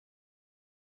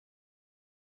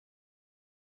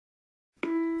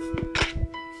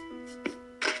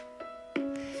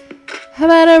How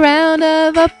about a round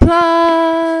of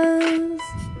applause?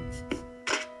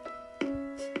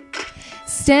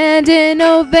 Standing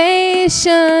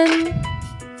ovation.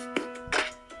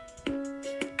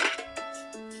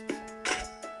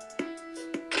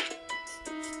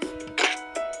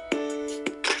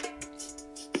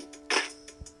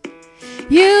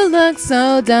 You look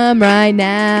so dumb right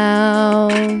now,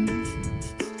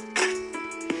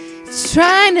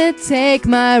 trying to take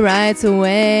my rights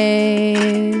away,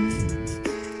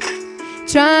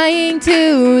 trying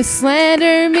to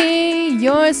slander me.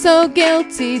 You're so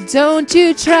guilty, don't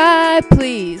you try,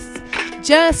 please,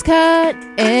 just cut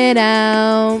it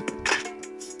out.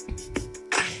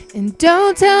 And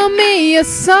don't tell me you're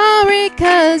sorry,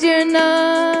 'cause you're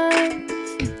not.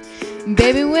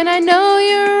 Baby, when I know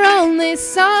you're only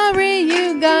sorry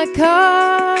you got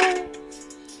caught.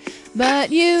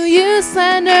 But you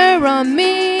slander on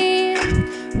me,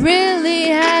 really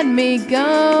had me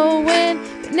going.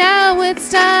 But now it's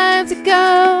time to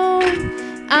go.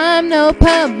 I'm no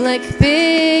public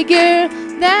figure,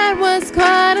 that was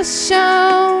quite a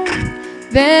show.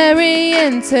 Very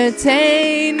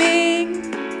entertaining,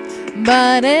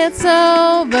 but it's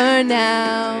over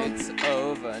now. It's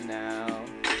over now.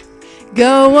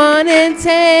 Go on and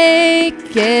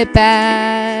take it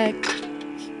back.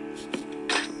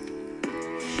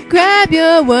 Grab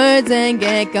your words and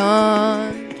get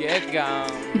gone. Get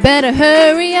gone. You better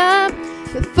hurry up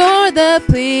before the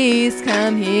police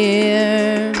come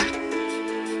here.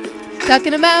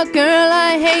 Talking about, girl,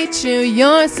 I hate you,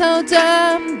 you're so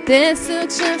dumb. This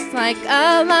looks just like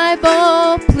a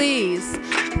libel, please.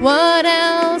 What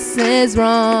else is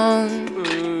wrong?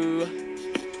 Ooh.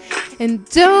 And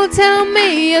don't tell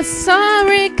me you're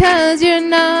sorry, 'cause you're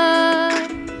not.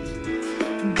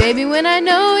 Baby, when I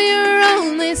know you're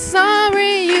only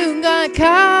sorry you got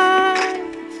caught.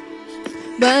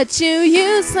 But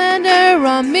you slander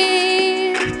on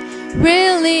me,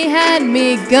 really had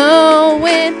me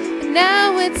going. And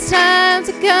now it's time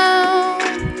to go.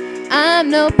 I'm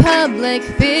no public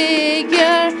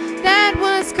figure, that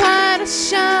was quite a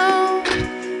show.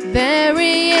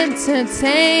 Very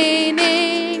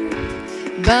entertaining,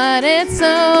 but it's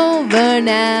over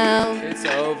now. It's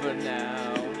over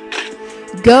now.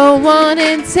 Go on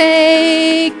and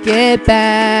take it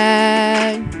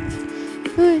back.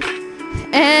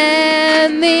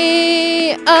 And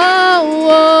the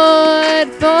award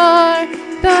for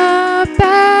the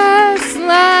best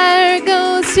liar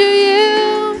goes to you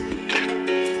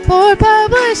for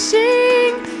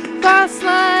publishing false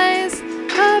lies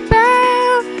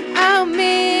about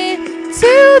me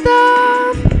to the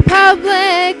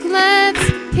public. Let's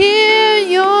hear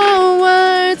your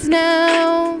words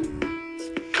now.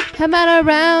 How about a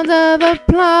round of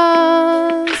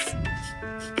applause?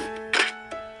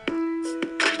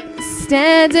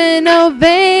 Standing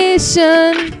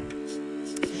ovation.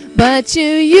 But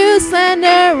you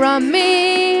slander on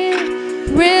me,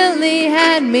 really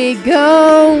had me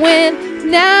going.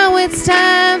 Now it's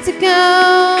time to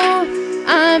go.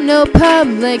 I'm no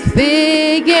public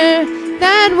figure,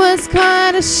 that was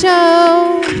quite a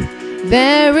show.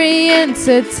 Very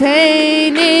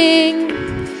entertaining,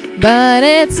 but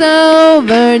it's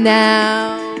over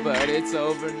now. But it's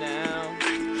over now.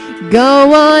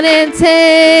 Go on and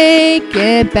take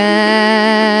it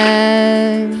back.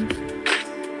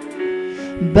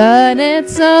 But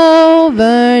it's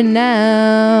over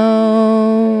now.